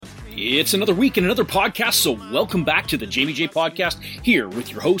It's another week and another podcast, so welcome back to the Jamie J Podcast, here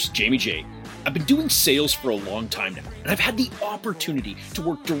with your host, Jamie J. I've been doing sales for a long time now, and I've had the opportunity to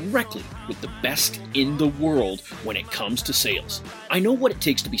work directly with the best in the world when it comes to sales. I know what it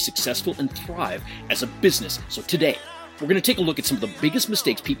takes to be successful and thrive as a business, so today, we're going to take a look at some of the biggest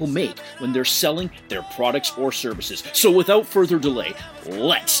mistakes people make when they're selling their products or services. So without further delay,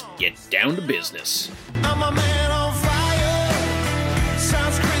 let's get down to business. I'm a man on fire.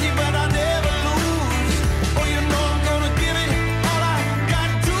 Sounds crazy, but I never lose. Oh, you know I'm gonna give it all I got.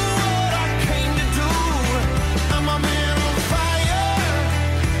 Do what I came to do. I'm a man on fire,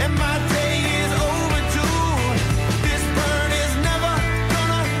 and my day is overdue. This burn is never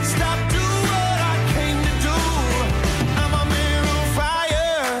gonna stop. Do what I came to do. I'm a man on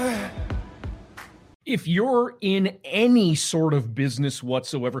fire. If you're in any sort of business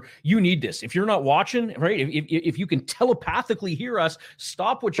whatsoever, you need this. If you're not watching, right, if you can telepathically hear us,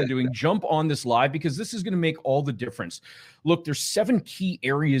 stop what you're doing, jump on this live, because this is going to make all the difference. Look, there's 7 key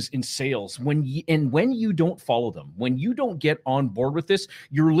areas in sales. When you don't follow them, when you don't get on board with this,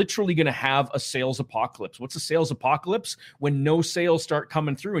 you're literally going to have a sales apocalypse. What's a sales apocalypse? When no sales start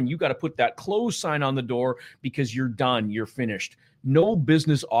coming through and you got to put that close sign on the door because you're done, you're finished. No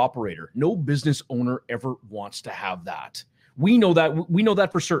business operator, no business owner ever wants to have that. We know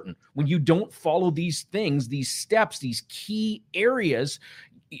that for certain. When you don't follow these things, these steps, these key areas,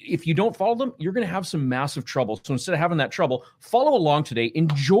 if you don't follow them, you're going to have some massive trouble. So instead of having that trouble, follow along today.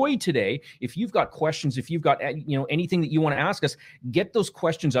 Enjoy today. If you've got questions, if you've got anything that you want to ask us, get those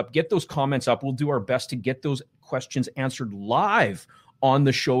questions up, get those comments up. We'll do our best to get those questions answered live on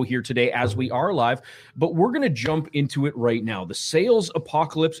the show here today as we are live, but we're going to jump into it right now. The sales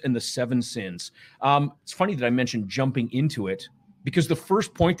apocalypse and the 7 sins. It's funny that I mentioned jumping into it, because the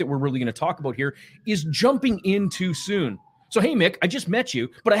first point that we're really going to talk about here is jumping in too soon. So, hey, Mick, I just met you,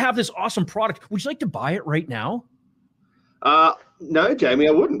 but I have this awesome product. Would you like to buy it right now? No, Jamie,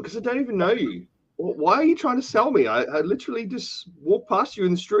 I wouldn't, because I don't even know you. Why are you trying to sell me? I literally just walked past you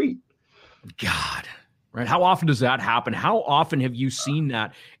in the street. God. Right? How often does that happen? How often have you seen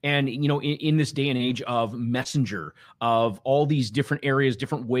that? And, in this day and age of Messenger, of all these different areas,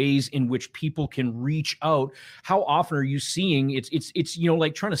 different ways in which people can reach out, how often are you seeing it's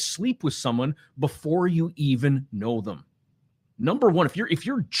like trying to sleep with someone before you even know them? Number one, if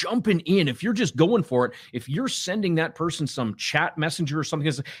you're jumping in, if you're just going for it, if you're sending that person some chat messenger or something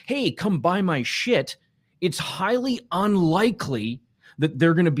that says, hey, come buy my shit, it's highly unlikely that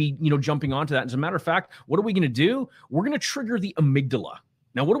they're going to be, jumping onto that. As a matter of fact, what are we going to do? We're going to trigger the amygdala.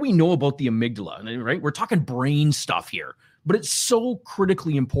 Now, what do we know about the amygdala, right? We're talking brain stuff here, but it's so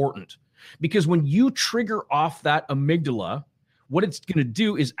critically important, because when you trigger off that amygdala, what it's going to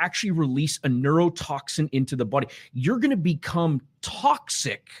do is actually release a neurotoxin into the body. You're going to become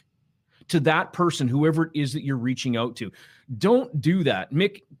toxic to that person, whoever it is that you're reaching out to. Don't do that.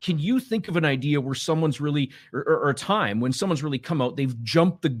 Mick, can you think of an idea where someone's really, or a time when someone's really come out, they've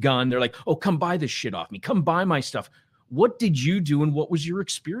jumped the gun, they're like, oh, come buy this shit off me, come buy my stuff. What did you do and what was your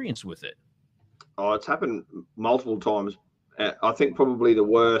experience with it? Oh, it's happened multiple times. I think probably the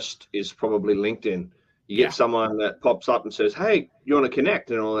worst is probably LinkedIn. You get someone that pops up and says, hey, you want to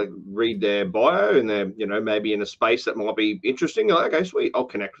connect? And I'll read their bio, and they're, maybe in a space that might be interesting. You're like, okay, sweet, I'll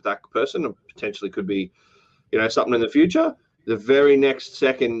connect with that person. And potentially could be, something in the future. The very next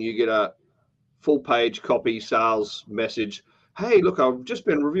second, you get a full page copy sales message. Hey, look, I've just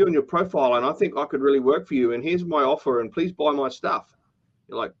been reviewing your profile and I think I could really work for you. And here's my offer, and please buy my stuff.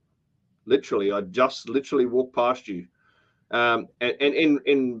 You're like, literally, I just literally walked past you. And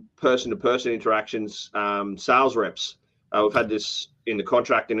in person-to-person interactions, sales reps, we've had this in the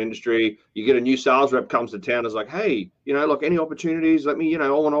contracting industry. You get a new sales rep comes to town, is like, hey, any opportunities? Let me, I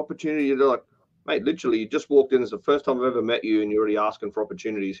want an opportunity. They're like, mate, literally, you just walked in. It's the first time I've ever met you, and you're already asking for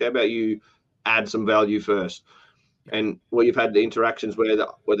opportunities. How about you add some value first? And where you've had the interactions where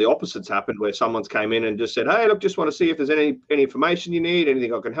the opposites happened, where someone's came in and just said, hey, look, just want to see if there's any information you need,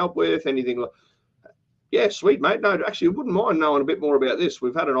 anything I can help with, anything like. Yeah, sweet, mate. No, actually, I wouldn't mind knowing a bit more about this.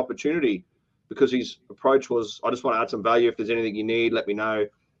 We've had an opportunity, because his approach was, I just want to add some value. If there's anything you need, let me know.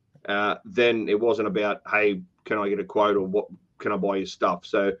 Then it wasn't about, hey, can I get a quote, or what can I buy your stuff?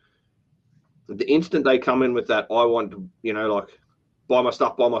 So the instant they come in with that, I want to, buy my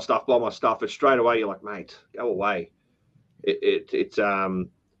stuff, buy my stuff, buy my stuff, it's straight away, you're like, mate, go away. It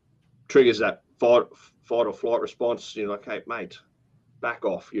triggers that fight or flight response. You're like, hey, mate, back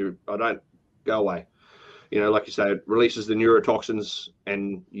off. Go away. Like you say, it releases the neurotoxins,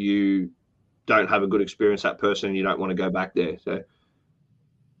 and you don't have a good experience with that person, and you don't want to go back there. So,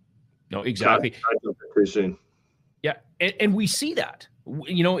 no, exactly. Don't jump too soon. Yeah, and we see that.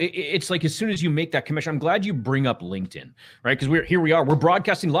 It's like as soon as you make that commission, I'm glad you bring up LinkedIn, right? Because we're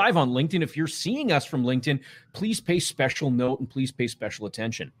broadcasting live on LinkedIn. If you're seeing us from LinkedIn, please pay special note and please pay special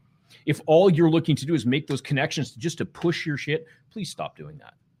attention. If all you're looking to do is make those connections just to push your shit, please stop doing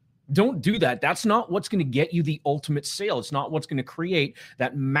that. Don't do that. That's not what's going to get you the ultimate sale. It's not what's going to create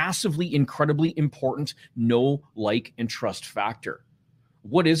that massively, incredibly important know, like, and trust factor.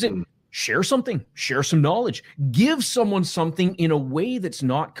 What is it? Share something, share some knowledge, give someone something in a way that's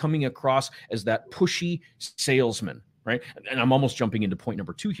not coming across as that pushy salesman, right? And I'm almost jumping into point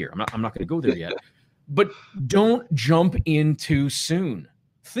number 2 here. I'm not going to go there yet, but don't jump in too soon.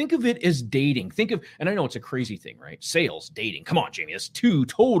 Think of it as dating. And I know it's a crazy thing, right? Sales, dating. Come on, Jamie, that's 2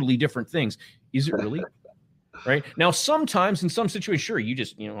 totally different things. Is it really? Right? Now, sometimes in some situations, sure, you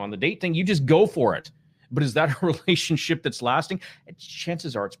just, on the date thing, you just go for it. But is that a relationship that's lasting?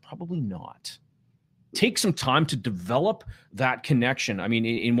 Chances are it's probably not. Take some time to develop that connection. I mean,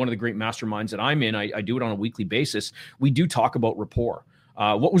 in one of the great masterminds that I'm in, I do it on a weekly basis. We do talk about rapport.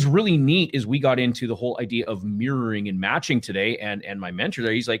 What was really neat is we got into the whole idea of mirroring and matching today. And my mentor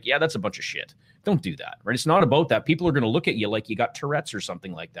there, he's like, yeah, that's a bunch of shit. Don't do that, right? It's not about that. People are going to look at you like you got Tourette's or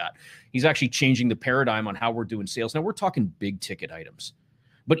something like that. He's actually changing the paradigm on how we're doing sales. Now, we're talking big ticket items.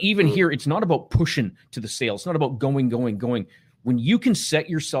 But even here, it's not about pushing to the sale. It's not about going. When you can set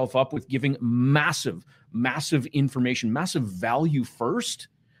yourself up with giving massive information, massive value first,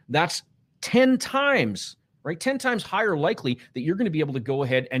 that's 10 times, right? 10 times higher likely that you're going to be able to go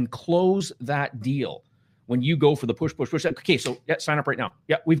ahead and close that deal when you go for the push. Okay, so yeah, sign up right now.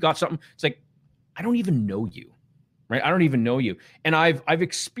 Yeah, we've got something. It's like, I don't even know you. Right? I don't even know you. And I've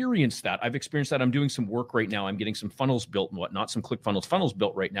experienced that. I'm doing some work right now. I'm getting some funnels built and whatnot, some ClickFunnels funnels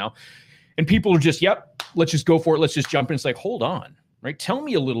built right now. And people are just, yep, let's just go for it. Let's just jump in. It's like, hold on, right? Tell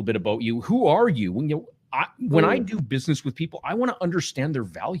me a little bit about you. Who are you? When I do business with people, I want to understand their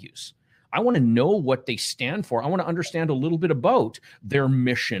values. I want to know what they stand for. I want to understand a little bit about their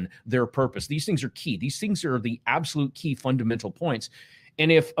mission, their purpose. These things are key. These things are the absolute key fundamental points. And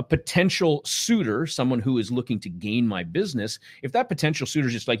if a potential suitor, someone who is looking to gain my business, if that potential suitor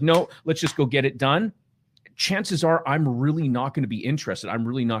is just like, no, let's just go get it done, chances are I'm really not going to be interested. I'm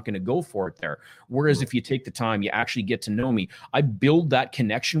really not going to go for it there. Whereas if you take the time, you actually get to know me, I build that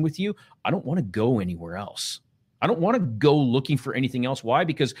connection with you. I don't want to go anywhere else. I don't want to go looking for anything else. Why?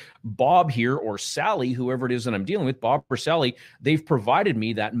 Because Bob here or Sally, whoever it is that I'm dealing with, Bob or Sally, they've provided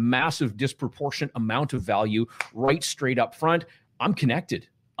me that massive disproportionate amount of value right straight up front. I'm connected.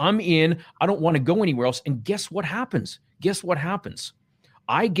 I'm in. I don't want to go anywhere else. And guess what happens?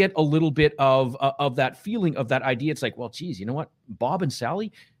 I get a little bit of that feeling, of that idea. It's like, well, geez, you know what? Bob and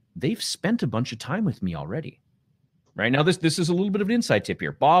Sally, they've spent a bunch of time with me already. Right now, this is a little bit of an inside tip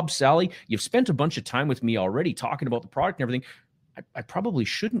here. Bob, Sally, you've spent a bunch of time with me already talking about the product and everything. I probably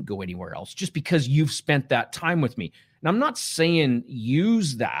shouldn't go anywhere else just because you've spent that time with me. And I'm not saying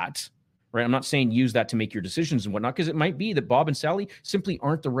use that. Right. I'm not saying use that to make your decisions and whatnot, because it might be that Bob and Sally simply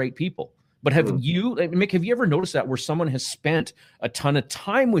aren't the right people. But Mick, have you ever noticed that where someone has spent a ton of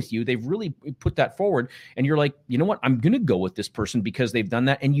time with you, they've really put that forward, and you're like, you know what, I'm going to go with this person because they've done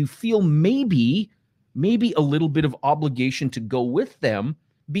that. And you feel maybe a little bit of obligation to go with them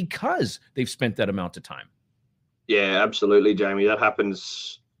because they've spent that amount of time. Yeah, absolutely, Jamie. That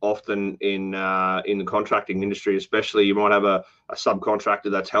happens often in the contracting industry, especially. You might have a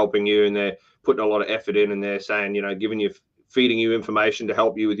subcontractor that's helping you and they're putting a lot of effort in and they're saying, feeding you information to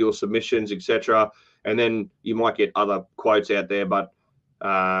help you with your submissions, etc. And then you might get other quotes out there, but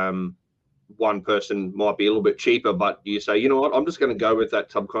one person might be a little bit cheaper, but you say, you know what, I'm just going to go with that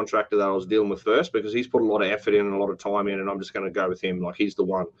subcontractor that I was dealing with first because he's put a lot of effort in and a lot of time in, and I'm just going to go with him. Like, he's the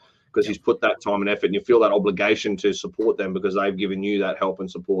one. Because he's put that time and effort, and you feel that obligation to support them because they've given you that help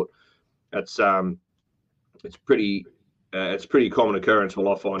and support. That's it's pretty common occurrence,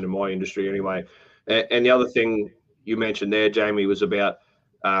 I find, in my industry anyway. And the other thing you mentioned there, Jamie, was about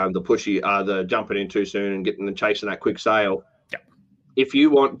the jumping in too soon and chasing that quick sale. Yep. If you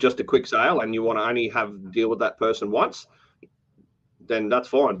want just a quick sale and you want to only deal with that person once, then that's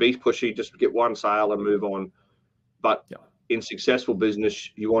fine. Be pushy, just get one sale and move on. But in successful business,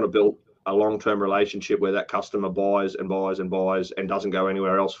 you want to build a long-term relationship where that customer buys and buys and buys and doesn't go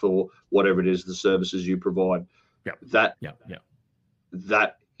anywhere else for whatever it is, the services you provide. That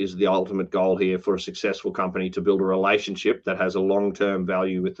is the ultimate goal here for a successful company, to build a relationship that has a long-term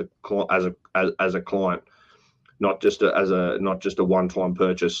value with the as a client, not just a one-time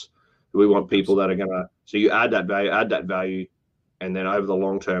purchase. We want people that are gonna. So you add that value, and then over the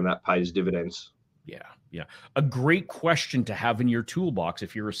long term, that pays dividends. Yeah. A great question to have in your toolbox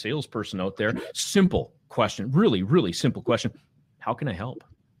if you're a salesperson out there. Simple question, really, really simple question. How can I help?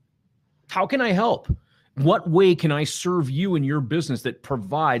 How can I help? What way can I serve you in your business that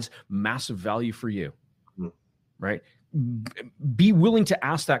provides massive value for you? Right? Be willing to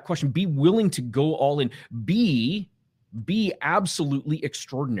ask that question. Be willing to go all in. Be absolutely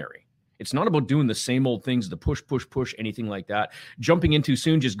extraordinary. It's not about doing the same old things, the push, anything like that. Jumping in too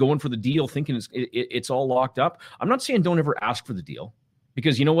soon, just going for the deal, thinking it's all locked up. I'm not saying don't ever ask for the deal,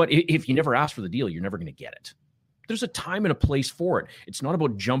 because you know what? If you never ask for the deal, you're never going to get it. There's a time and a place for it. It's not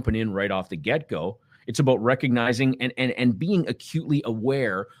about jumping in right off the get-go. It's about recognizing and being acutely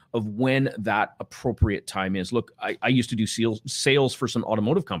aware of when that appropriate time is. Look, I used to do sales for some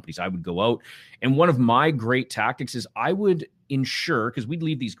automotive companies. I would go out, and one of my great tactics is I would ensure, because we'd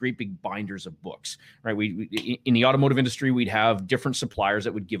leave these great big binders of books, right? We in the automotive industry, we'd have different suppliers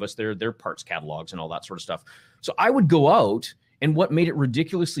that would give us their parts catalogs and all that sort of stuff. So I would go out, and what made it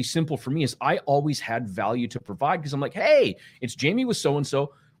ridiculously simple for me is I always had value to provide, because I'm like, hey, it's Jamie with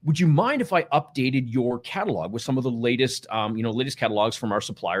so-and-so. Would you mind if I updated your catalog with some of the latest, latest catalogs from our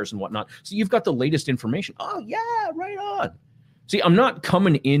suppliers and whatnot? So you've got the latest information. Oh yeah, right on. See, I'm not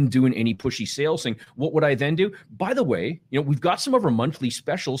coming in doing any pushy sales thing. What would I then do? By the way, we've got some of our monthly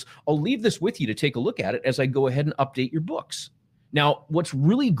specials. I'll leave this with you to take a look at it as I go ahead and update your books. Now, what's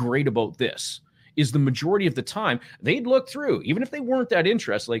really great about this is the majority of the time they'd look through, even if they weren't that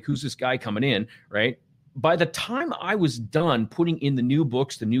interested, like who's this guy coming in, right? By the time I was done putting in the new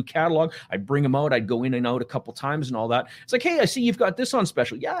books, the new catalog, I'd bring them out. I'd go in and out a couple times and all that. It's like, hey, I see you've got this on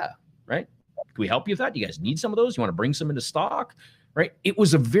special. Yeah, right. Can we help you with that? Do you guys need some of those? You want to bring some into stock? Right. It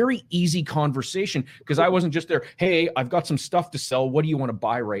was a very easy conversation, because I wasn't just there, hey, I've got some stuff to sell. What do you want to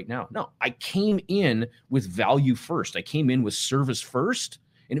buy right now? No, I came in with value first. I came in with service first.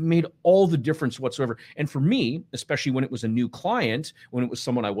 And it made all the difference whatsoever. And for me, especially when it was a new client, when it was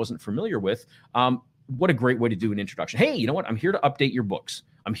someone I wasn't familiar with, what a great way to do an introduction. Hey, you know what? I'm here to update your books.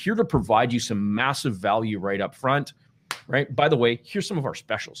 I'm here to provide you some massive value right up front, right? By the way, here's some of our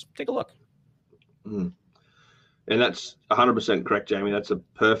specials. Take a look. And that's 100% correct, Jamie. That's a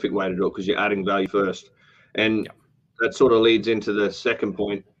perfect way to do it, because you're adding value first. And that sort of leads into the second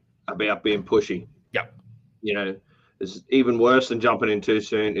point about being pushy. Yeah. It's even worse than jumping in too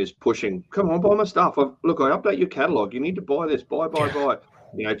soon is pushing. Come on, buy my stuff. Look, I update your catalog. You need to buy this. Buy.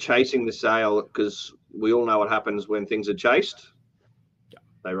 Chasing the sale, because we all know what happens when things are chased.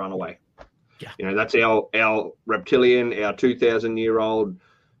 They run away. That's our reptilian, our 2,000-year-old,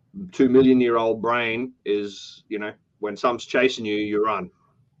 2 million-year-old brain is, when something's chasing you, you run.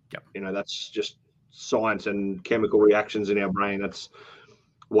 That's just science and chemical reactions in our brain. That's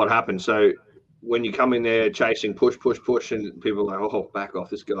what happens. So when you come in there chasing push, and people are like, oh, back off,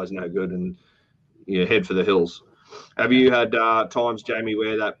 this guy's no good, and you head for the hills. Have you had times, Jamie,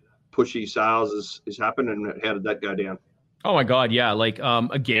 where that pushy sales has happened, and how did that go down? Oh my God, yeah. Like,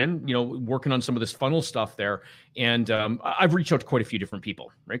 again, working on some of this funnel stuff there. And I've reached out to quite a few different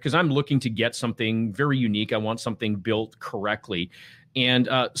people, right? Because I'm looking to get something very unique. I want something built correctly. And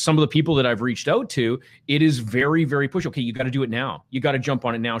some of the people that I've reached out to, it is very, very push. Okay, you got to do it now. You got to jump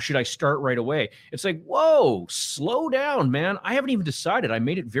on it now. Should I start right away? It's like, whoa, slow down, man. I haven't even decided. I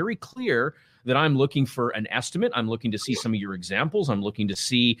made it very clear that I'm looking for an estimate. I'm looking to see some of your examples. I'm looking to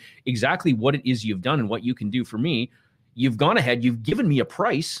see exactly what it is you've done and what you can do for me. You've gone ahead, you've given me a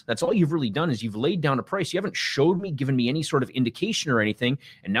price. That's all you've really done, is you've laid down a price. You haven't showed me, given me any sort of indication or anything.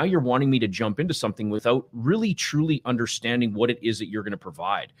 And now you're wanting me to jump into something without really, truly understanding what it is that you're going to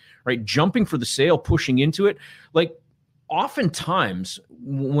provide, right? Jumping for the sale, pushing into it. Like, oftentimes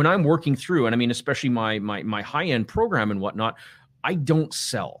when I'm working through, and I mean, especially my high-end program and whatnot, I don't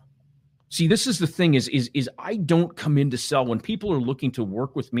sell. See, this is the thing is I don't come in to sell. When people are looking to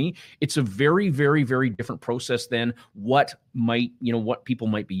work with me, it's a very, very, very different process than what people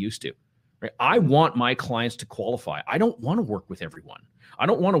might be used to. Right? I want my clients to qualify. I don't want to work with everyone. I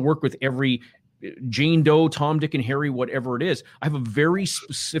don't want to work with every Jane Doe, Tom, Dick, and Harry, whatever it is. I have a very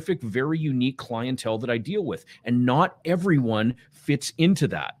specific, very unique clientele that I deal with, and not everyone fits into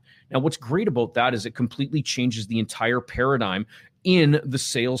that. Now, what's great about that is it completely changes the entire paradigm in the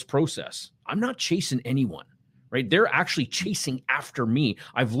sales process. I'm not chasing anyone, right? They're actually chasing after me.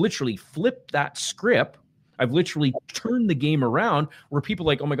 I've literally flipped that script. I've literally turned the game around where people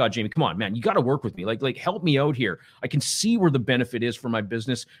are like, oh my God, Jamie, come on, man, you got to work with me. Like help me out here. I can see where the benefit is for my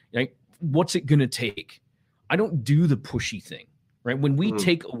business. Like, what's it going to take? I don't do the pushy thing, right? When we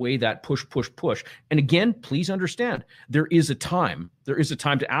take away that push, and again, please understand, there is a time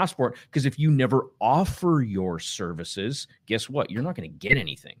to ask for it, because if you never offer your services, guess what? You're not going to get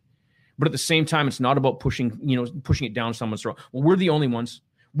anything. But at the same time, it's not about pushing it down someone's throat. Well, we're the only ones.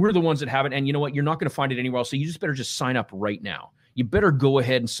 We're the ones that have it. And you know what? You're not going to find it anywhere else. So you just better just sign up right now. You better go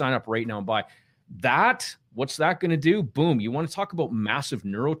ahead and sign up right now and buy. That, what's that going to do? Boom. You want to talk about massive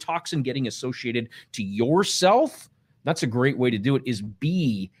neurotoxin getting associated to yourself? That's a great way to do it, is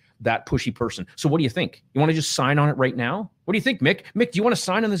be that pushy person. So what do you think? You want to just sign on it right now? What do you think, Mick? Mick, do you want to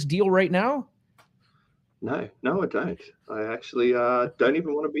sign on this deal right now? No, I don't. I actually don't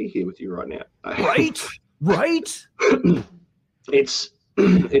even want to be here with you right now. Right? It's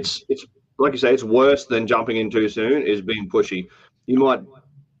like you say, it's worse than jumping in too soon, is being pushy. You might,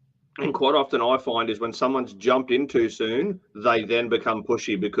 and quite often I find is when someone's jumped in too soon, they then become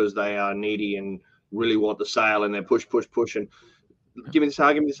pushy because they are needy and really want the sale, and they push, and give me the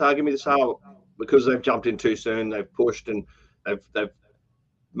sale, give me the sale, because they've jumped in too soon, they've pushed, and they've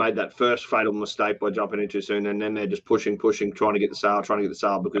made that first fatal mistake by jumping in too soon, and then they're just pushing, trying to get the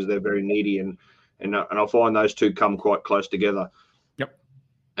sale because they're very needy, and I find those two come quite close together. Yep.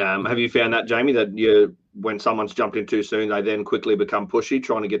 Have you found that, Jamie, that when someone's jumped in too soon, they then quickly become pushy,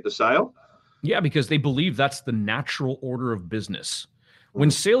 trying to get the sale? Yeah, because they believe that's the natural order of business. When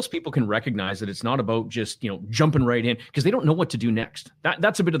salespeople can recognize that it's not about just, jumping right in, because they don't know what to do next.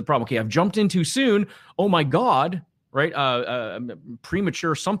 That's a bit of the problem. Okay, I've jumped in too soon. Oh my God, right?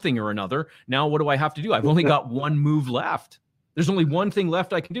 Premature something or another. Now what do I have to do? I've only got one move left. There's only one thing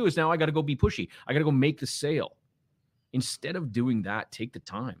left I can do, is now I got to go be pushy. I got to go make the sale. Instead of doing that, take the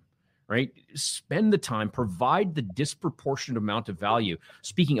time, right? Spend the time, provide the disproportionate amount of value.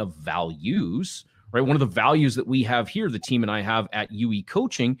 Speaking of values, right? One of the values that we have here, the team and I have at UE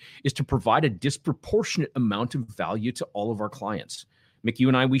Coaching, is to provide a disproportionate amount of value to all of our clients. Mick, you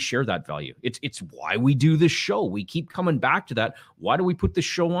and I, we share that value. It's why we do this show. We keep coming back to that. Why do we put this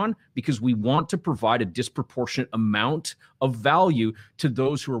show on? Because we want to provide a disproportionate amount of value to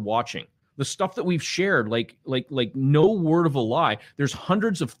those who are watching. The stuff that we've shared, like no word of a lie, there's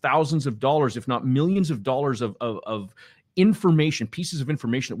hundreds of thousands of dollars, if not millions of dollars of information, pieces of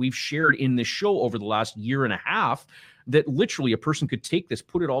information that we've shared in this show over the last year and a half, that literally a person could take this,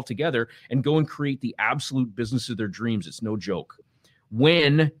 put it all together, and go and create the absolute business of their dreams. It's no joke.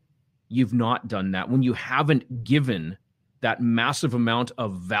 When you've not done that, when you haven't given that massive amount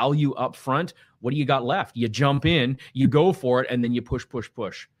of value up front, what do you got left? You jump in, you go for it, and then you push.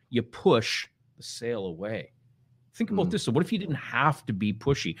 You push the sale away. Think about this. So what if you didn't have to be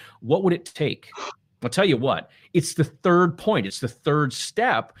pushy? What would it take? I'll tell you what, it's the third point. It's the third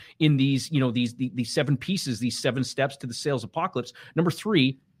step in these 7 pieces, these 7 steps to the sales apocalypse. Number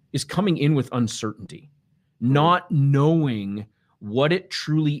 3 is coming in with uncertainty, not knowing what it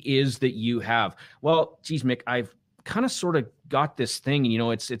truly is that you have. Well, geez, Mick, I've kind of sort of got this thing,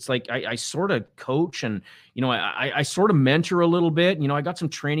 and it's like I sort of coach, and I sort of mentor a little bit. I got some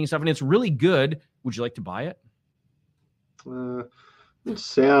training stuff, and it's really good. Would you like to buy it? It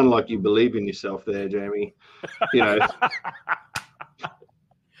sound like you believe in yourself there, Jamie.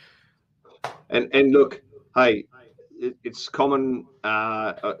 And look, hey, it's common.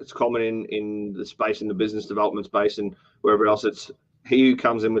 It's common in the space, in the business development space, and wherever else. It's he who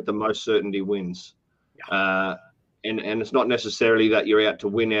comes in with the most certainty wins. Yeah. And it's not necessarily that you're out to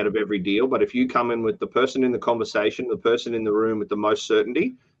win out of every deal, but if you come in with the person in the conversation, the person in the room with the most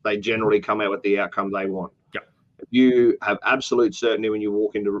certainty, they generally come out with the outcome they want. Yeah. If you have absolute certainty when you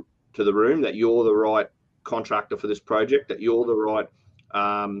walk into the room that you're the right contractor for this project, that you're the right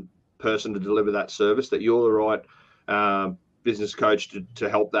person to deliver that service, that you're the right business coach to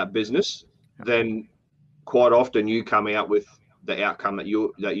help that business, then quite often you come out with the outcome that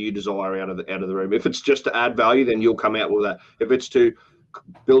you desire out of the room. If it's just to add value, then you'll come out with that. If it's to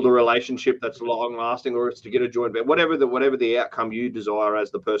build a relationship that's long lasting, or it's to get a joint venture, whatever the outcome you desire as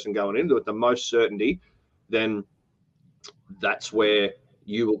the person going into it, the most certainty, then that's where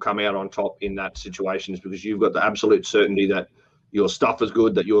you will come out on top in that situation, is because you've got the absolute certainty that your stuff is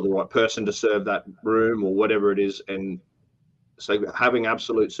good, that you're the right person to serve that room or whatever it is. And so having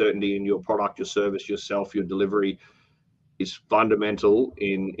absolute certainty in your product, your service, yourself, your delivery is fundamental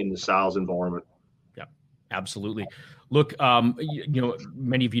in the sales environment. Yeah, absolutely. Look,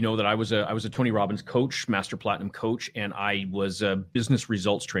 many of you know that I was a Tony Robbins coach, Master Platinum coach, and I was a business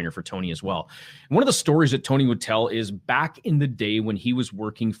results trainer for Tony as well. And one of the stories that Tony would tell is back in the day when he was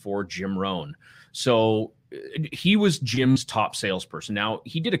working for Jim Rohn. So he was Jim's top salesperson. Now,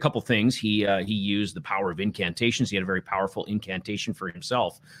 he did a couple things. He used the power of incantations. He had a very powerful incantation for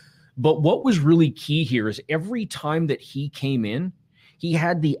himself. But what was really key here is every time that he came in, he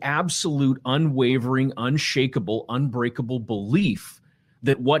had the absolute unwavering, unshakable, unbreakable belief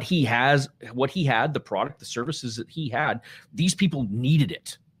that what he had, the product, the services that he had, these people needed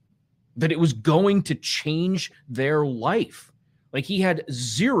it, that it was going to change their life. Like, he had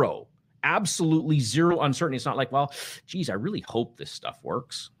zero absolutely zero uncertainty. It's not like, well, geez, I really hope this stuff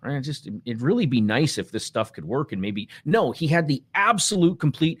works. Right? It'd really be nice if this stuff could work. And maybe, no, he had the absolute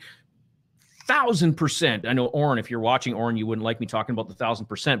complete 1,000%. I know, Oren, if you're watching, Oren, you wouldn't like me talking about the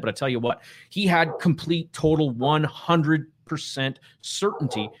 1,000%, but I tell you what, he had complete, total 100%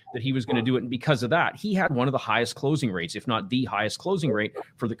 certainty that he was going to do it. And because of that, he had one of the highest closing rates, if not the highest closing rate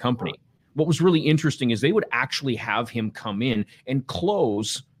for the company. What was really interesting is they would actually have him come in and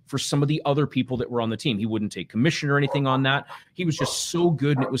close for some of the other people that were on the team. He wouldn't take commission or anything on that. He was just so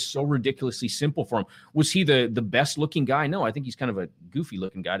good, and it was so ridiculously simple for him. Was he the best looking guy? No, I think he's kind of a goofy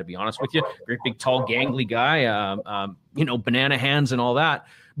looking guy, to be honest with you. Great big, tall, gangly guy, banana hands and all that.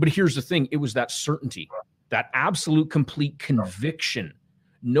 But here's the thing. It was that certainty, that absolute complete conviction,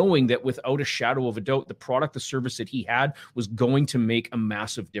 knowing that without a shadow of a doubt, the product, the service that he had was going to make a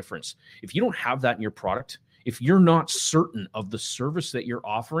massive difference. If you don't have that in your product, if you're not certain of the service that you're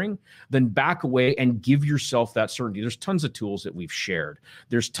offering, then back away and give yourself that certainty. There's tons of tools that we've shared.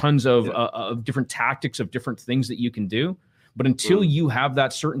 There's tons of different tactics of different things that you can do. But until you have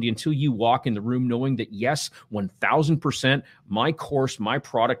that certainty, until you walk in the room knowing that, yes, 1,000%, my course, my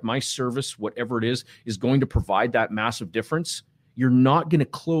product, my service, whatever it is going to provide that massive difference, you're not going to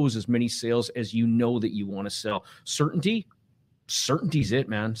close as many sales as you know that you want to sell. Certainty's it,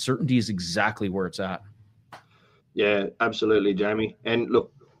 man. Certainty is exactly where it's at. Yeah, absolutely, Jamie. And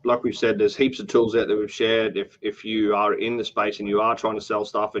look, like we've said, there's heaps of tools out there we've shared. If you are in the space and you are trying to sell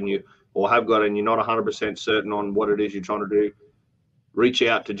stuff and you're not 100% certain on what it is you're trying to do, reach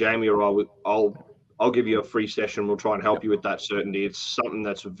out to Jamie, or I'll give you a free session. We'll try and help you with that certainty. It's something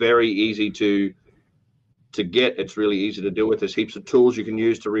that's very easy to get. It's really easy to deal with. There's heaps of tools you can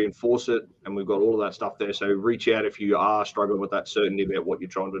use to reinforce it, and we've got all of that stuff there. So reach out if you are struggling with that certainty about what you're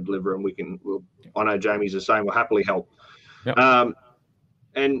trying to deliver, and I know Jamie's the same. We'll happily help. Yep.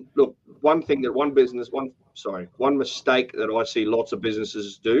 And look, one mistake that I see lots of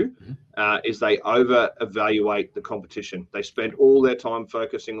businesses do is they over-evaluate the competition. They spend all their time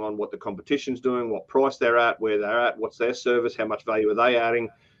focusing on what the competition's doing, what price they're at, where they're at, what's their service, how much value are they adding,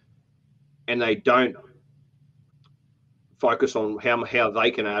 and they don't focus on how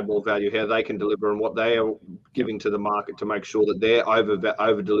they can add more value, how they can deliver, and what they are giving to the market to make sure that they're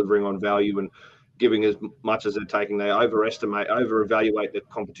over delivering on value and giving as much as they're taking. They over-evaluate the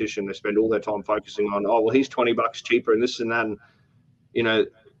competition. They spend all their time focusing on, oh, well, he's $20 cheaper and this and that. And,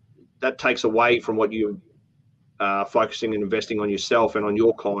 that takes away from what you are focusing and investing on yourself and on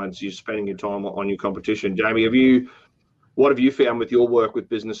your clients. You're spending your time on your competition. Jamie, what have you found with your work with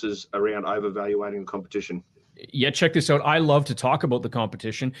businesses around over-evaluating the competition? Yeah, check this out. I love to talk about the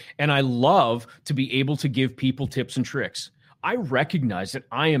competition, and I love to be able to give people tips and tricks. I recognize that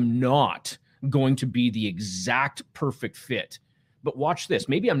I am not going to be the exact perfect fit, but watch this.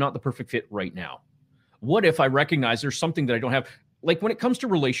 Maybe I'm not the perfect fit right now. What if I recognize there's something that I don't have? Like when it comes to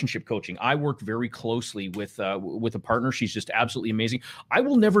relationship coaching, I work very closely with a partner. She's just absolutely amazing. I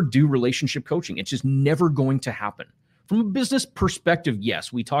will never do relationship coaching. It's just never going to happen. From a business perspective,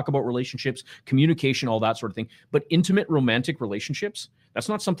 yes, we talk about relationships, communication, all that sort of thing. But intimate romantic relationships, that's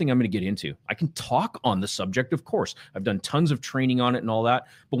not something I'm going to get into. I can talk on the subject, of course. I've done tons of training on it and all that.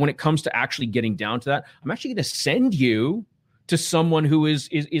 But when it comes to actually getting down to that, I'm actually going to send you to someone who is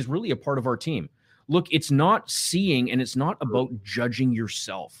really a part of our team. Look, it's not seeing, and it's not about judging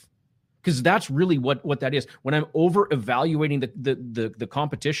yourself, because that's really what that is. When I'm over evaluating the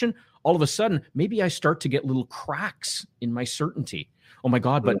competition, all of a sudden, maybe I start to get little cracks in my certainty. Oh my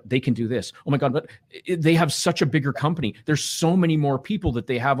God, but they can do this. Oh my God, but they have such a bigger company. There's so many more people that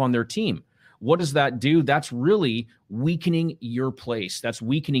they have on their team. What does that do? That's really weakening your place. That's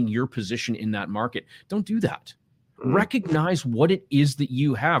weakening your position in that market. Don't do that. Recognize what it is that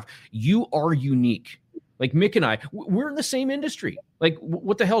you have. You are unique. Like Mick and I, we're in the same industry. Like,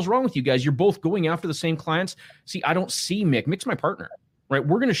 what the hell's wrong with you guys? You're both going after the same clients. See, I don't see Mick. Mick's my partner, right?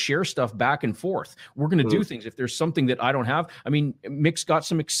 We're going to share stuff back and forth. We're going to do things. If there's something that I don't have, I mean, Mick's got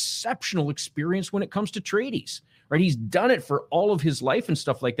some exceptional experience when it comes to tradies, right? He's done it for all of his life and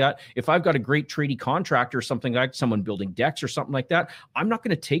stuff like that. If I've got a great tradie contractor or something, like someone building decks or something like that, I'm not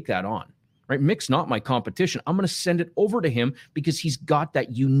going to take that on, right? Mick's not my competition. I'm going to send it over to him because he's got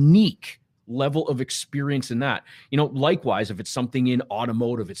that unique level of experience in that. Likewise, if it's something in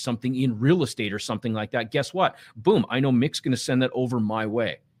automotive, it's something in real estate or something like that, guess what? Boom, I know Mick's going to send that over my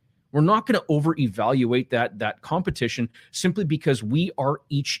way. We're not going to over-evaluate that competition simply because we are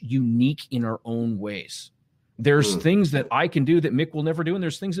each unique in our own ways. There's things that I can do that Mick will never do, and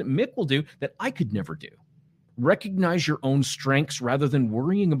there's things that Mick will do that I could never do. Recognize your own strengths rather than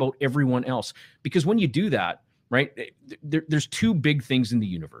worrying about everyone else. Because when you do that, right, there's two big things in the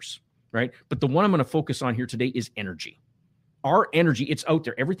universe. right? But the one I'm going to focus on here today is energy. Our energy, it's out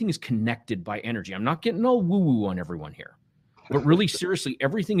there. Everything is connected by energy. I'm not getting all woo-woo on everyone here, but really seriously,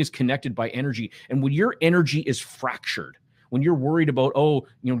 everything is connected by energy. And when your energy is fractured, when you're worried about, oh,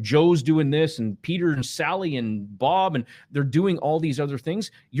 Joe's doing this and Peter and Sally and Bob, and they're doing all these other things,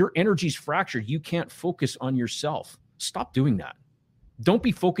 your energy's fractured. You can't focus on yourself. Stop doing that. Don't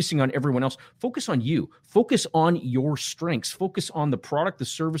be focusing on everyone else. Focus on you. Focus on your strengths. Focus on the product, the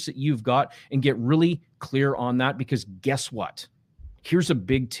service that you've got, and get really clear on that, because guess what? Here's a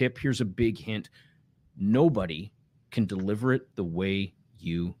big tip. Here's a big hint. Nobody can deliver it the way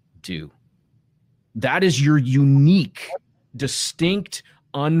you do. That is your unique, distinct,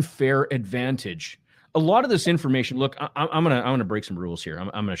 unfair advantage. A lot of this information, look, I'm gonna break some rules here. I'm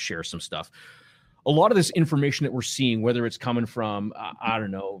gonna share some stuff. A lot of this information that we're seeing, whether it's coming from, I don't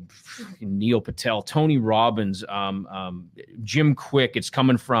know, Neil Patel, Tony Robbins, Jim Quick, it's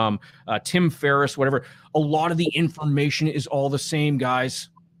coming from Tim Ferriss, whatever. A lot of the information is all the same, guys.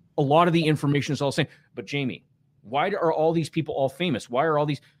 A lot of the information is all the same. But Jamie, why are all these people all famous? Why are all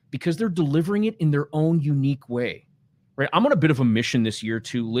these? Because they're delivering it in their own unique way. Right. I'm on a bit of a mission this year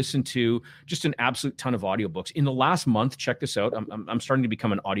to listen to just an absolute ton of audiobooks. In the last month, check this out. I'm starting to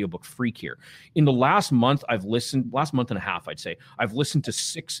become an audiobook freak here. In the last month, last month and a half, I'd say, I've listened to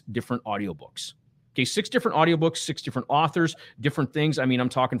 6 different audiobooks. Okay, 6 different audiobooks, 6 different authors, different things. I mean, I'm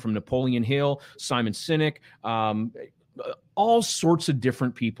talking from Napoleon Hill, Simon Sinek, all sorts of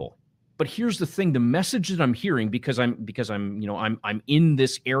different people. But here's the thing: the message that I'm hearing, because I'm in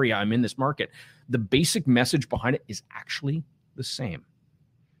this area, I'm in this market, the basic message behind it is actually the same.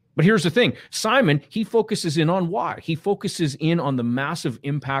 But here's the thing: Simon, he focuses in on why. He focuses in on the massive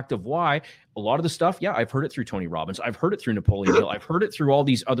impact of why. A lot of the stuff, yeah, I've heard it through Tony Robbins. I've heard it through Napoleon Hill. I've heard it through all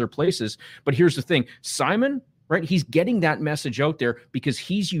these other places. But here's the thing: Simon, right? He's getting that message out there because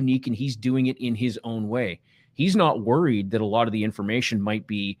he's unique and he's doing it in his own way. He's not worried that a lot of the information might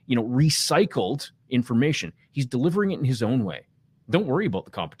be, recycled information. He's delivering it in his own way. Don't worry about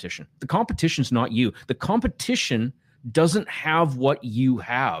the competition. The competition's not you. The competition doesn't have what you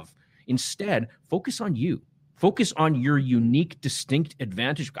have. Instead, focus on you. Focus on your unique, distinct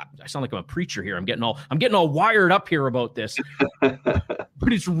advantage. God, I sound like I'm a preacher here. I'm getting all wired up here about this.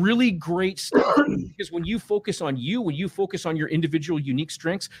 But it's really great stuff, because when you focus on you, when you focus on your individual unique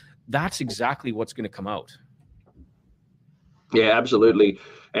strengths, that's exactly what's going to come out. Yeah, absolutely.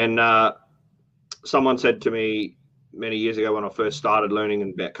 And someone said to me many years ago when I first started learning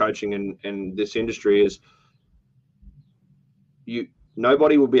about coaching and this industry is,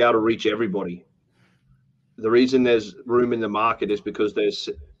 nobody will be able to reach everybody. The reason there's room in the market is because there's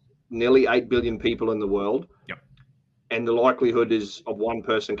nearly 8 billion people in the world. Yep. And the likelihood is of one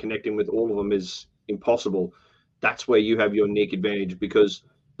person connecting with all of them is impossible. That's where you have your unique advantage, because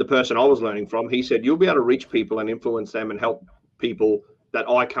the person I was learning from, he said, you'll be able to reach people and influence them and help people that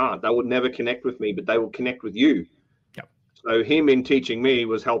I can't. They would never connect with me, but they will connect with you. Yep. So him in teaching me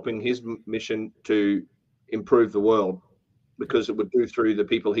was helping his mission to improve the world, because it would do through the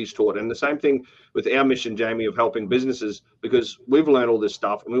people he's taught. And the same thing with our mission, Jamie, of helping businesses, because we've learned all this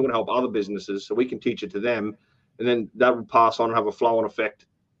stuff and we want to help other businesses so we can teach it to them. And then that will pass on and have a flow-on effect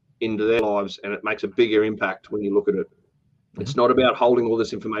into their lives. And it makes a bigger impact when you look at it. Mm-hmm. It's not about holding all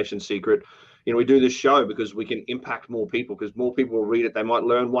this information secret. We do this show because we can impact more people, because more people will read it. They might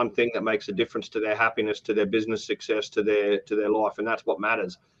learn one thing that makes a difference to their happiness, to their business success, to their life. And that's what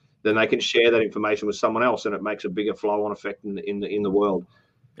matters. Then they can share that information with someone else, and it makes a bigger flow-on effect in the world.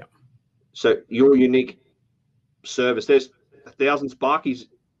 Yeah. So your unique service, there's 1,000 Sparkies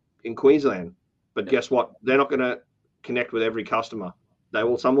in Queensland, but guess what? They're not going to connect with every customer.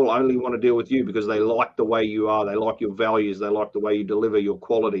 Some will only want to deal with you because they like the way you are. They like your values. They like the way you deliver your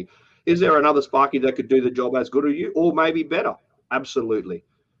quality. Is there another Sparky that could do the job as good as you, or maybe better? Absolutely.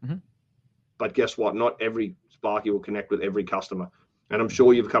 Mm-hmm. But guess what? Not every Sparky will connect with every customer. And I'm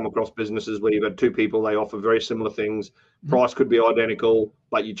sure you've come across businesses where you've had 2 people, they offer very similar things. Price could be identical,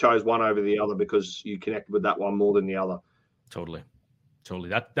 but you chose one over the other because you connected with that one more than the other. Totally.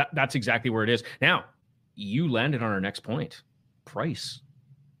 That's exactly where it is. Now, you landed on our next point: price.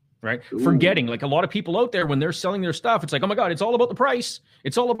 Right? Ooh. Forgetting, like a lot of people out there, when they're selling their stuff, it's like, oh my God, it's all about the price.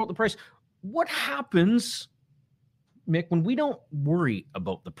 It's all about the price. What happens, Mick, when we don't worry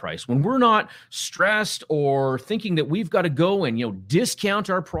about the price, when we're not stressed or thinking that we've got to go and, discount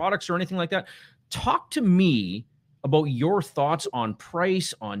our products or anything like that? Talk to me about your thoughts on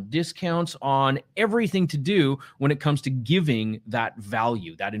price, on discounts, on everything to do when it comes to giving that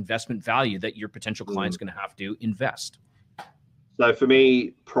value, that investment value that your potential client's going to have to invest. So for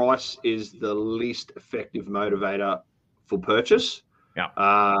me, price is the least effective motivator for purchase.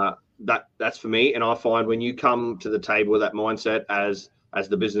 Yeah. that's for me. And I find when you come to the table with that mindset as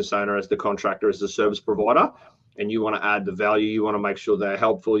the business owner, as the contractor, as the service provider, and you want to add the value, you want to make sure they're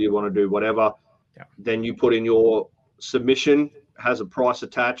helpful, you want to do whatever, then you put in your submission, has a price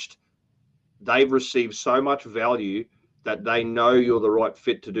attached. They've received so much value that they know you're the right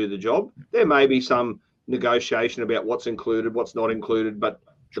fit to do the job. There may be some negotiation about what's included, what's not included, but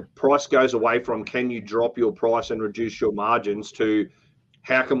the price goes away from can you drop your price and reduce your margins to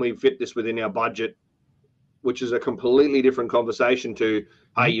how can we fit this within our budget, which is a completely different conversation to,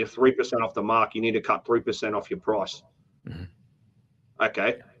 hey, you're 3% off the mark, you need to cut 3% off your price. Mm-hmm.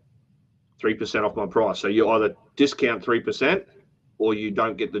 Okay, 3% off my price. So you either discount 3% or you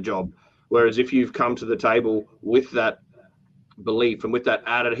don't get the job. Whereas if you've come to the table with that belief and with that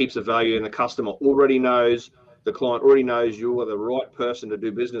added heaps of value, and the customer already knows, the client already knows you are the right person to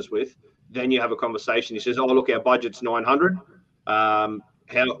do business with, then you have a conversation. He says, oh, look, our budget's 900.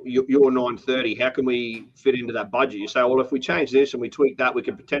 You're 930. How can we fit into that budget? You say, well, if we change this and we tweak that, we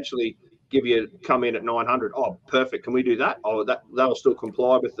could potentially come in at 900. Oh, perfect. Can we do that? Oh, that'll still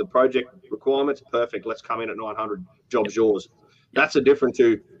comply with the project requirements. Perfect. Let's come in at 900. Job's yours. That's a different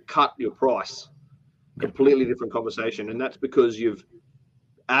to cut your price. Completely different conversation. And that's because you've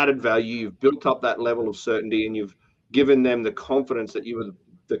added value, you've built up that level of certainty, and you've given them the confidence that you were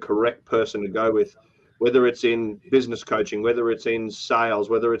the correct person to go with, whether it's in business coaching, whether it's in sales,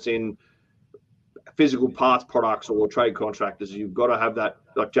 whether it's in physical parts products or trade contractors. You've got to have that,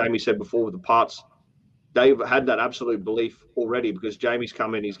 like Jamie said before with the parts, they've had that absolute belief already because Jamie's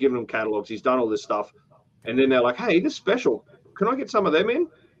come in, he's given them catalogs, he's done all this stuff. And then they're like, hey, this is special. Can I get some of them in?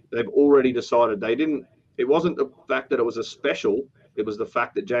 They've already decided. It wasn't the fact that it was a special, it was the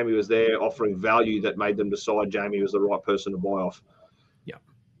fact that Jamie was there offering value that made them decide Jamie was the right person to buy off.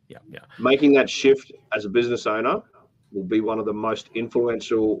 Yeah. Making that shift as a business owner will be one of the most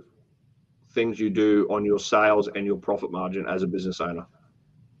influential things you do on your sales and your profit margin as a business owner.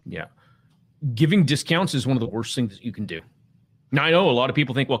 Yeah. Giving discounts is one of the worst things that you can do. Now, I know a lot of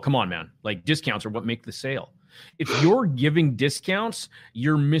people think, well, come on, man, like discounts are what make the sale. If you're giving discounts,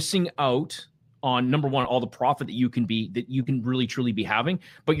 you're missing out on, number one, all the profit that you can really truly be having,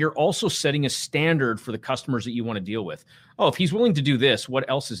 but you're also setting a standard for the customers that you want to deal with. Oh, if he's willing to do this, what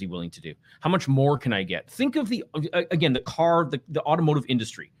else is he willing to do? How much more can I get? Think of the automotive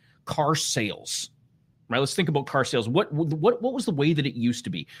industry, car sales, right? Let's think about car sales. What was the way that it used to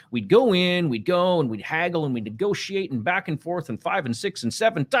be? We'd go and we'd haggle and we'd negotiate and back and forth and 5 and 6 and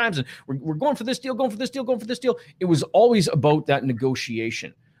 7 times. And we're going for this deal, going for this deal, going for this deal. It was always about that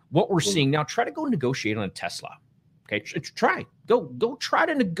negotiation. What we're seeing now, try to go negotiate on a Tesla. Okay, go try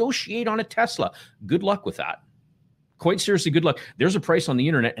to negotiate on a Tesla. Good luck with that. Quite seriously, good luck. There's a price on the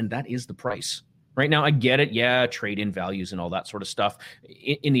internet, and that is the price. Right now, I get it. Yeah, trade-in values and all that sort of stuff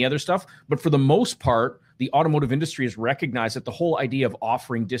in the other stuff. But for the most part, the automotive industry has recognized that the whole idea of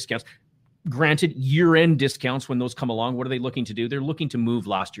offering discounts, granted year-end discounts when those come along, what are they looking to do? They're looking to move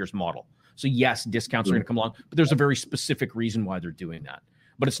last year's model. So yes, discounts are going to come along, but there's a very specific reason why they're doing that.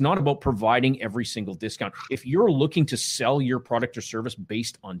 But it's not about providing every single discount. If you're looking to sell your product or service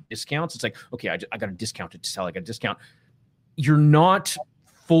based on discounts, it's like, okay, I got a discount to sell. I got a discount. You're not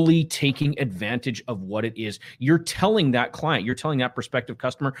fully taking advantage of what it is. You're telling that client, you're telling that prospective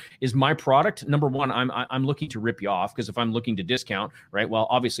customer, is my product, number one, I'm looking to rip you off, because if I'm looking to discount, right, well,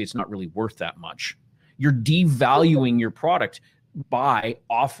 obviously it's not really worth that much. You're devaluing your product by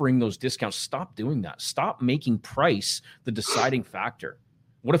offering those discounts. Stop doing that. Stop making price the deciding factor.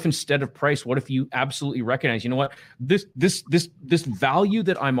 What if instead of price, what if you absolutely recognize, you know what, this value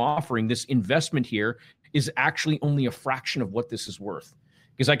that I'm offering, this investment here, is actually only a fraction of what this is worth?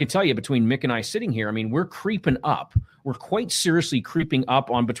 Because I can tell you, between Mick and I sitting here, I mean, we're creeping up. We're quite seriously creeping up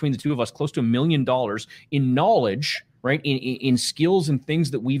on, between the two of us, close to $1 million in knowledge, right? In skills and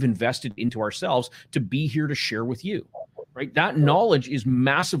things that we've invested into ourselves to be here to share with you. Right, that knowledge is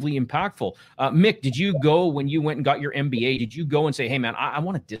massively impactful. Mick, did you go, when you went and got your MBA, did you go and say, hey, man, I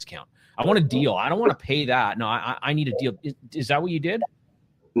want a discount. I want a deal. I don't want to pay that. No, I need a deal. Is that what you did?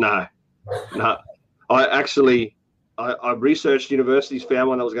 No. I researched universities, found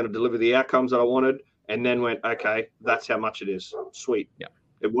one that was going to deliver the outcomes that I wanted, and then went, okay, that's how much it is. Sweet. Yeah.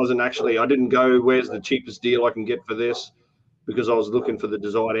 It wasn't actually, I didn't go, where's the cheapest deal I can get for this? Because I was looking for the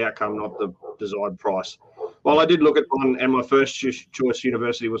desired outcome, not the desired price. Well, I did look at one, and my first choice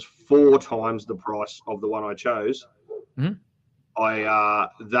university was 4 times the price of the one I chose. Mm-hmm.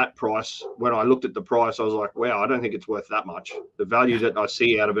 That price, when I looked at the price, I was like, wow, I don't think it's worth that much. The value that I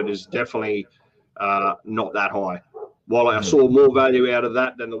see out of it is definitely not that high. While I saw more value out of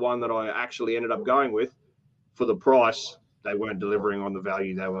that than the one that I actually ended up going with, for the price, they weren't delivering on the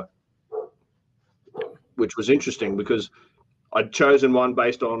value they were which was interesting because I'd chosen one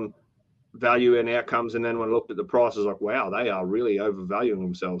based on value and outcomes, and then when I looked at the price, I was like, wow, they are really overvaluing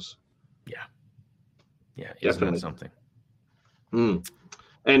themselves. Yeah, isn't that something?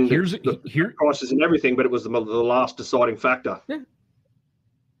 And Here's the prices and everything, but it was the last deciding factor. Yeah.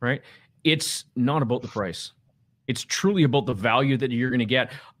 Right. It's not about the price. It's truly about the value that you're going to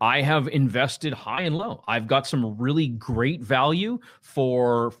get. I have invested high and low. I've got some really great value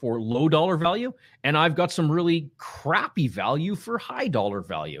for low dollar value, and I've got some really crappy value for high dollar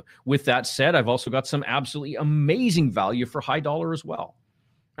value. With that said, I've also got some absolutely amazing value for high dollar as well.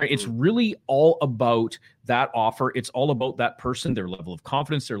 Right? It's really all about that offer. It's all about that person, their level of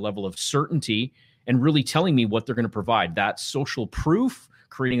confidence, their level of certainty, and really telling me what they're going to provide. That social proof,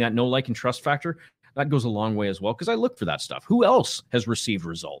 creating that know, like, and trust factor, that goes a long way as well, because I look for that stuff. Who else has received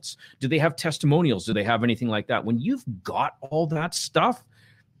results? Do they have testimonials? Do they have anything like that? When you've got all that stuff,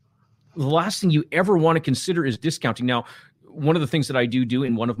 the last thing you ever want to consider is discounting. Now, one of the things that I do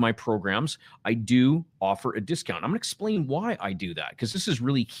in one of my programs, I do offer a discount. I'm going to explain why I do that, because this is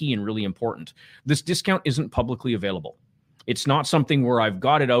really key and really important. This discount isn't publicly available. It's not something where I've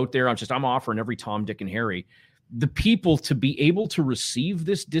got it out there. I'm offering every Tom, Dick, and Harry. The people to be able to receive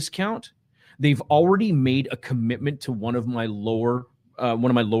this discount, they've already made a commitment to one of my lower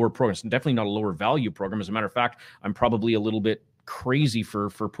programs. Definitely not a lower value program. As a matter of fact, I'm probably a little bit crazy for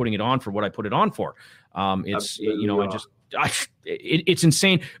putting it on for what I put it on for. It's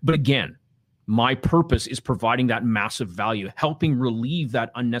insane. But again, my purpose is providing that massive value, helping relieve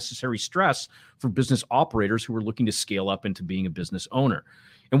that unnecessary stress for business operators who are looking to scale up into being a business owner.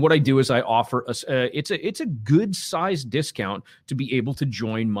 And what I do is I offer it's a good sized discount to be able to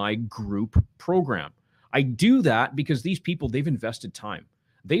join my group program. I do that because these people, they've invested time.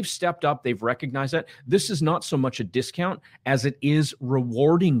 They've stepped up. They've recognized that this is not so much a discount as it is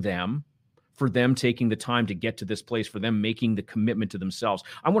rewarding them for them taking the time to get to this place, for them making the commitment to themselves.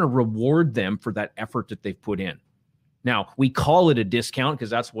 I want to reward them for that effort that they've put in. Now, we call it a discount because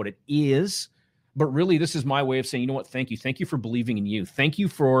that's what it is. But really, this is my way of saying, you know what? Thank you. Thank you for believing in you. Thank you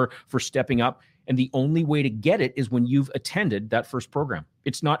for stepping up. And the only way to get it is when you've attended that first program.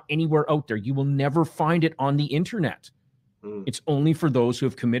 It's not anywhere out there. You will never find it on the internet. It's only for those who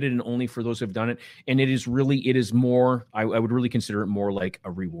have committed and only for those who have done it. And it is more, I would really consider it more like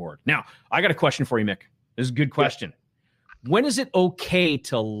a reward. Now, I got a question for you, Mick. This is a good question. Yeah. When is it okay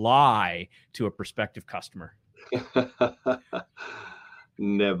to lie to a prospective customer?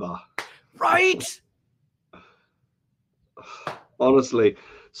 Never. Right? Honestly,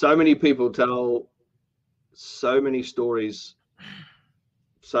 so many people tell so many stories,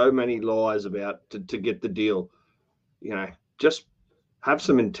 so many lies about to get the deal. You know, just have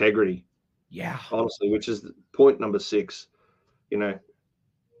some integrity. Yeah. Honestly, which is point number 6. You know,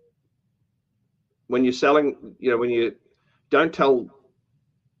 when you're selling, when you don't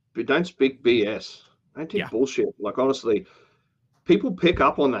speak BS. Don't do bullshit. Like, honestly, people pick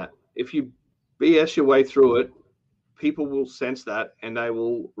up on that. If you BS your way through it, people will sense that and they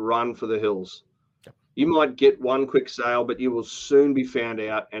will run for the hills. Yep. You might get one quick sale, but you will soon be found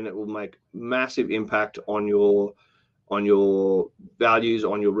out, and it will make massive impact on your values,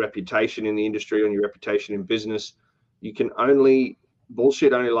 on your reputation in the industry, on your reputation in business.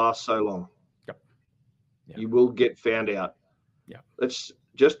 Bullshit only lasts so long. Yep. Yep. You will get found out. Yeah. Let's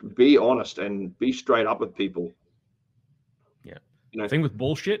just be honest and be straight up with people. Yeah. The thing with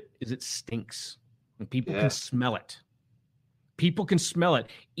bullshit is it stinks, and people can smell it. People can smell it.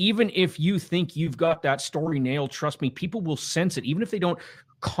 Even if you think you've got that story nailed, trust me, people will sense it. Even if they don't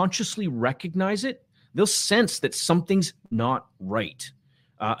consciously recognize it, they'll sense that something's not right.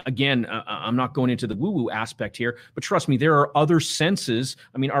 Again, I'm not going into the woo-woo aspect here, but trust me, there are other senses.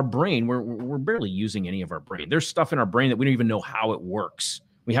 I mean, our brain, we're barely using any of our brain. There's stuff in our brain that we don't even know how it works.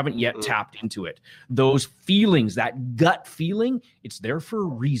 We haven't yet tapped into it. Those feelings, that gut feeling, it's there for a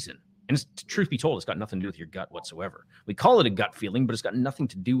reason. And truth be told, it's got nothing to do with your gut whatsoever. We call it a gut feeling, but it's got nothing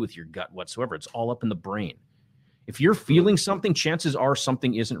to do with your gut whatsoever. It's all up in the brain. If you're feeling something, chances are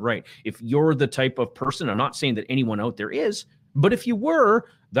something isn't right. If you're the type of person, I'm not saying that anyone out there is, but if you were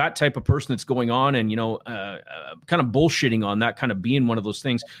that type of person that's going on and, kind of bullshitting on that, kind of being one of those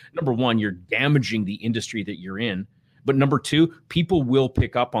things, number one, you're damaging the industry that you're in. But number two, people will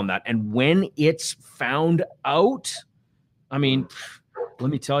pick up on that. And when it's found out, I mean,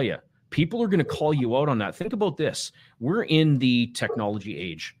 let me tell you, people are going to call you out on that. Think about this. We're in the technology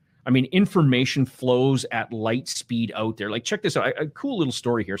age. I mean, information flows at light speed out there. Like, check this out. A cool little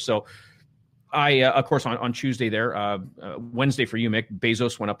story here. So Of course, on Tuesday there, Wednesday for you, Mick,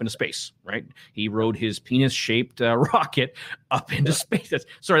 Bezos went up into space, right? He rode his penis-shaped rocket up into space.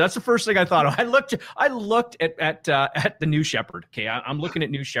 That's the first thing I thought of. I looked at the New Shepard. Okay, I'm looking at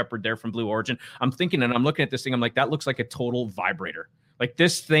New Shepard there from Blue Origin. I'm thinking, and I'm looking at this thing. I'm like, that looks like a total vibrator. Like,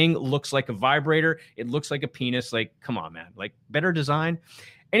 this thing looks like a vibrator. It looks like a penis. Like, come on, man. Like, better design.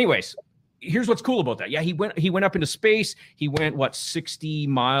 Anyways, here's what's cool about that. Yeah, he went up into space. He went 60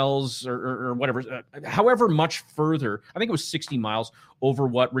 miles or whatever, however much further. I think it was 60 miles over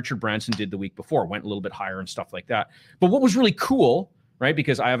what Richard Branson did the week before. Went a little bit higher and stuff like that. But what was really cool, right?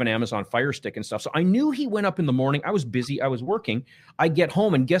 Because I have an Amazon Fire Stick and stuff, so I knew he went up in the morning. I was busy. I was working. I get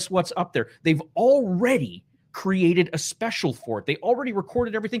home and guess what's up there? They've already created a special for it. They already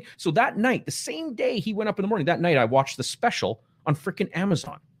recorded everything. So that night, the same day he went up in the morning, that night I watched the special on freaking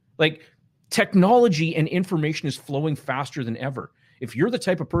Amazon. Like, technology and information is flowing faster than ever. If you're the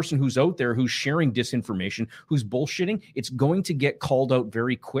type of person who's out there, who's sharing disinformation, who's bullshitting, it's going to get called out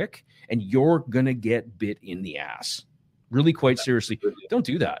very quick and you're going to get bit in the ass. Really, quite seriously. Don't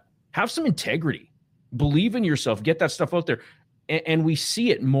do that. Have some integrity. Believe in yourself. Get that stuff out there. And we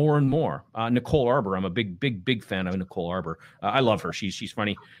see it more and more. Nicole Arbour, I'm a big fan of Nicole Arbour. I love her. She's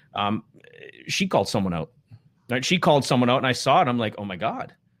funny. She called someone out. Right? She called someone out and I saw it. I'm like, oh my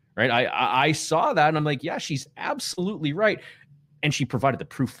God. Right. I saw that and I'm like, yeah, she's absolutely right. And she provided the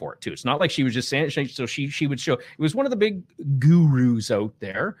proof for it too. It's not like she was just saying it. So she would show, it was one of the big gurus out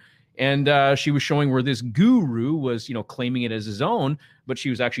there. And she was showing where this guru was, claiming it as his own, but she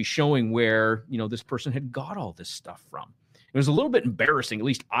was actually showing where, this person had got all this stuff from. It was a little bit embarrassing. At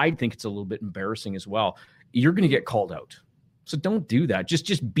least I think it's a little bit embarrassing as well. You're going to get called out. So don't do that.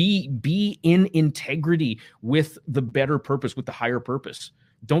 Just be in integrity with the better purpose, with the higher purpose.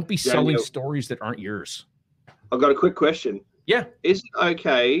 Don't be selling stories that aren't yours. I've got a quick question. Yeah. Is it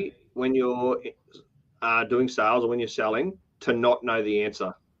okay when you're doing sales or when you're selling to not know the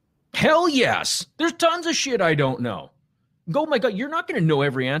answer? Hell yes. There's tons of shit I don't know. Oh my God, you're not going to know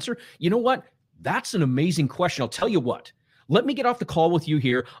every answer. You know what? That's an amazing question. I'll tell you what. Let me get off the call with you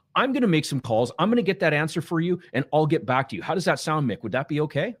here. I'm going to make some calls. I'm going to get that answer for you, and I'll get back to you. How does that sound, Mick? Would that be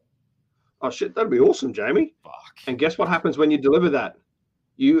okay? Oh, shit. That'd be awesome, Jamie. Fuck. And guess what happens when you deliver that?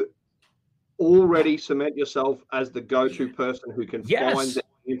 You already cement yourself as the go-to person who can find the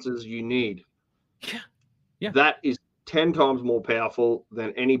answers you need. Yeah. That is 10 times more powerful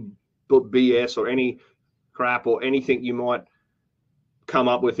than any BS or any crap or anything you might come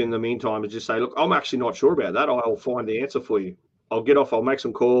up with in the meantime. Is just say, look, I'm actually not sure about that. I'll find the answer for you. I'll get off. I'll make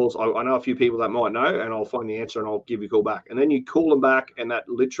some calls. I know a few people that might know, and I'll find the answer and I'll give you a call back. And then you call them back, and that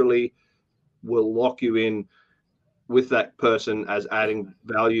literally will lock you in with that person as adding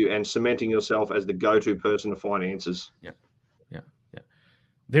value and cementing yourself as the go-to person to find answers. Yeah.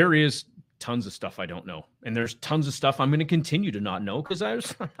 There is tons of stuff I don't know. And there's tons of stuff I'm going to continue to not know because I'm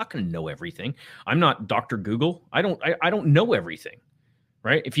not going to know everything. I'm not Dr. Google. I don't know everything.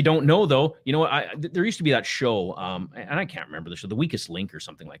 Right. If you don't know, though, you know what? There used to be that show, and I can't remember the show, The Weakest Link or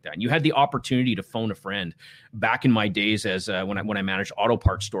something like that. And you had the opportunity to phone a friend. Back in my days as when I managed auto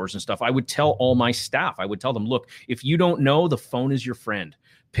parts stores and stuff, I would tell all my staff, I would tell them, look, if you don't know, the phone is your friend.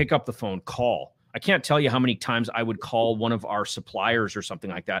 Pick up the phone, call. I can't tell you how many times I would call one of our suppliers or something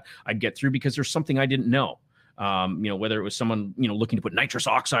like that. I'd get through because there's something I didn't know. Whether it was someone, looking to put nitrous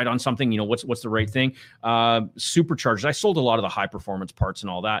oxide on something, what's the right thing? Superchargers. I sold a lot of the high performance parts and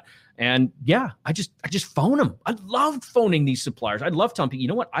all that. And yeah, I just phone them. I loved phoning these suppliers. I'd love telling people, you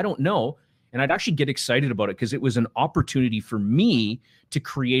know what? I don't know. And I'd actually get excited about it because it was an opportunity for me to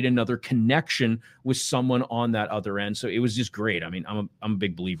create another connection with someone on that other end. So it was just great. I mean, I'm a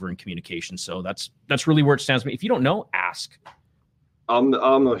big believer in communication. So that's really where it stands for me. If you don't know, ask. I'm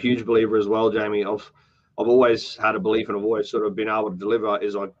a huge believer as well, Jamie. I've always had a belief, and I've always sort of been able to deliver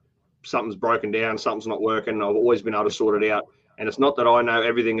is something's broken down, something's not working. I've always been able to sort it out. And it's not that I know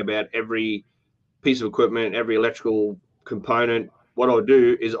everything about every piece of equipment, every electrical component. What I would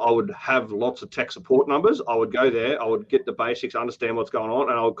do is I would have lots of tech support numbers. I would go there, I would get the basics, understand what's going on,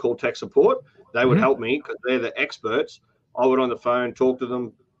 and I would call tech support. They would help me because they're the experts. I would on the phone, talk to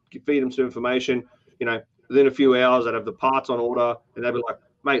them, feed them some information. Within a few hours, I'd have the parts on order, and they'd be like,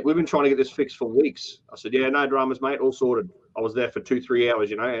 mate, we've been trying to get this fixed for weeks. I said, yeah, no dramas, mate, all sorted. I was there for 2-3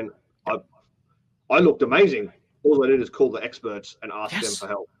 hours, and I looked amazing. All I did is call the experts and ask them for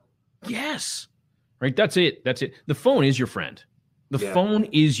help. Yes. Right. That's it. The phone is your friend. The phone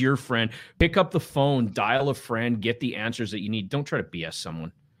is your friend. Pick up the phone, dial a friend, get the answers that you need. Don't try to BS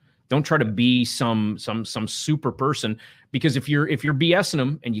someone. Don't try to be some super person, because if you're BSing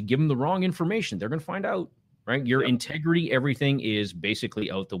them and you give them the wrong information, they're going to find out. right? Your integrity, everything is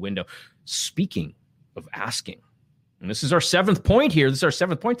basically out the window. Speaking of asking, and this is our 7th point here. This is our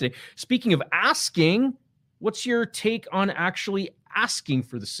 7th point today. Speaking of asking, what's your take on actually asking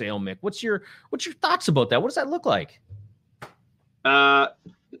for the sale, Mick? What's your thoughts about that? What does that look like?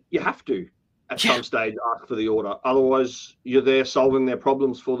 You have to, at some stage, ask for the order. Otherwise, you're there solving their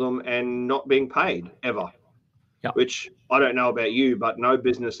problems for them and not being paid ever. Yep. Which I don't know about you, but no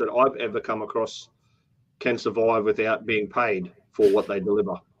business that I've ever come across can survive without being paid for what they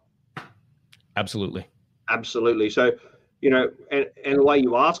deliver. Absolutely. So, and the way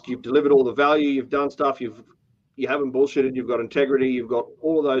you ask, you've delivered all the value, you've done stuff, you haven't bullshitted, you've got integrity, you've got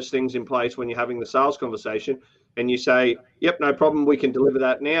all of those things in place when you're having the sales conversation, and you say, yep, no problem, we can deliver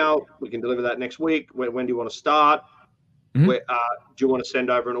that now, we can deliver that next week. When do you want to start? Mm-hmm. Do you want to send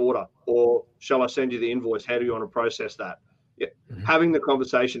over an order, or shall I send you the invoice? How do you want to process that? Yeah. Mm-hmm. Having the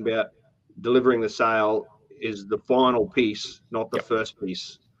conversation about delivering the sale is the final piece, not the first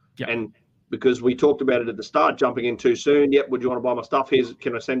piece. Yep. And because we talked about it at the start, jumping in too soon. Yep, would you want to buy my stuff?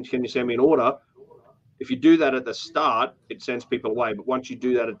 Can you send me an order? If you do that at the start, it sends people away. But once you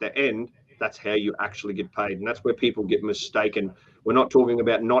do that at the end, that's how you actually get paid. And that's where people get mistaken. We're not talking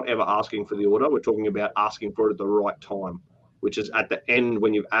about not ever asking for the order. We're talking about asking for it at the right time, which is at the end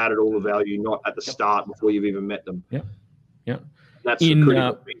when you've added all the value, not at the start before you've even met them. Yeah. That's the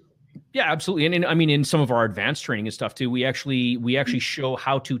critical thing. Yeah, absolutely. And I mean, in some of our advanced training and stuff too, we actually show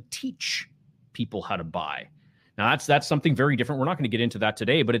how to teach people how to buy. Now that's something very different. We're not going to get into that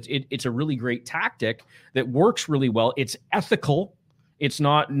today, but it's a really great tactic that works really well. It's ethical. It's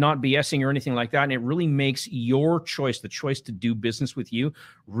not BSing or anything like that. And it really makes your choice, the choice to do business with you,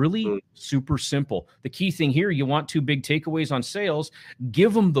 really super simple. The key thing here, you want 2 big takeaways on sales.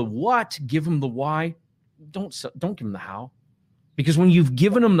 Give them the what, give them the why. Don't give them the how. Because when you've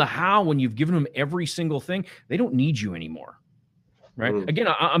given them the how, when you've given them every single thing, they don't need you anymore. Right. Again,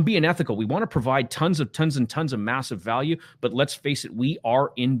 I'm being ethical. We want to provide tons and tons of massive value, but let's face it, we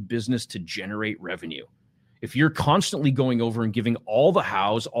are in business to generate revenue. If you're constantly going over and giving all the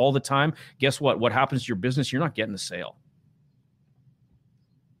hows all the time, guess what? What happens to your business? You're not getting the sale.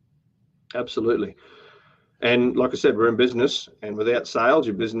 Absolutely. And like I said, we're in business, and without sales,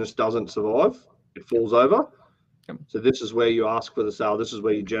 your business doesn't survive. It falls over. So this is where you ask for the sale. This is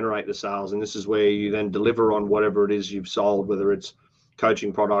where you generate the sales. And this is where you then deliver on whatever it is you've sold, whether it's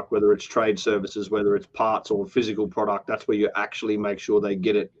coaching product, whether it's trade services, whether it's parts or physical product. That's where you actually make sure they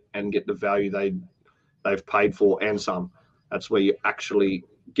get it and get the value they've paid for and some. That's where you actually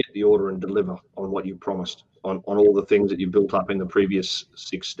get the order and deliver on what you promised, on all the things that you built up in the previous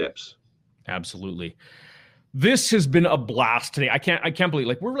 6 steps. Absolutely. This has been a blast today. I can't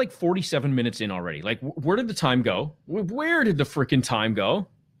believe, we're 47 minutes in already. Where did the time go? Where did the freaking time go?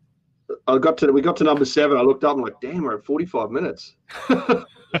 We got to number 7. I looked up and damn, we're at 45 minutes.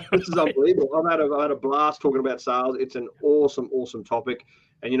 This is unbelievable. I've had a blast talking about sales. It's an awesome topic.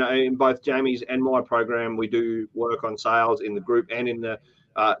 And, in both Jamie's and my program, we do work on sales in the group and in the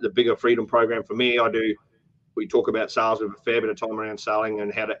Bigger Freedom program. For me, we talk about sales with a fair bit of time around selling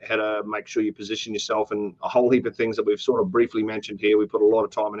and how to make sure you position yourself, and a whole heap of things that we've sort of briefly mentioned here. We put a lot of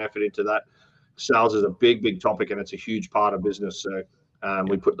time and effort into that. Sales is a big topic, and it's a huge part of business. So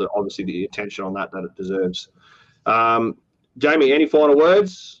we put obviously the attention on that it deserves. Jamie, any final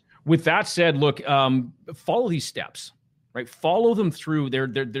words? With that said, look, follow these steps. Right, follow them through.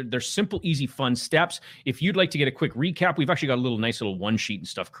 They're simple, easy, fun steps. If you'd like to get a quick recap, we've actually got a nice little one sheet and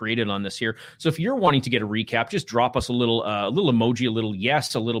stuff created on this here. So if you're wanting to get a recap, just drop us a little emoji, a little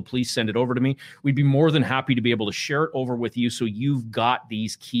yes, a little please send it over to me. We'd be more than happy to be able to share it over with you, so you've got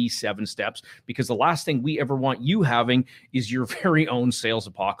these key 7 steps. Because the last thing we ever want you having is your very own sales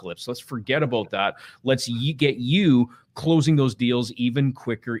apocalypse. Let's forget about that. Let's get you closing those deals even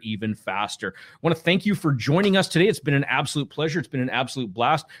quicker, even faster. I want to thank you for joining us today. It's been an absolute pleasure. It's been an absolute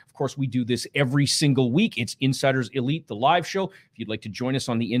blast. Of course, we do this every single week. It's Insiders Elite, the live show. If you'd like to join us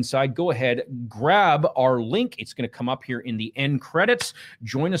on the inside, go ahead, grab our link. It's going to come up here in the end credits.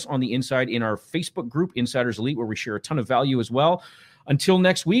 Join us on the inside in our Facebook group, Insiders Elite, where we share a ton of value as well. Until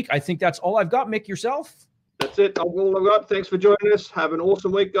next week, I think that's all I've got. Mick, yourself? That's it. All I've got. Thanks for joining us. Have an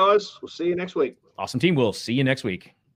awesome week, guys. We'll see you next week. Awesome team. We'll see you next week.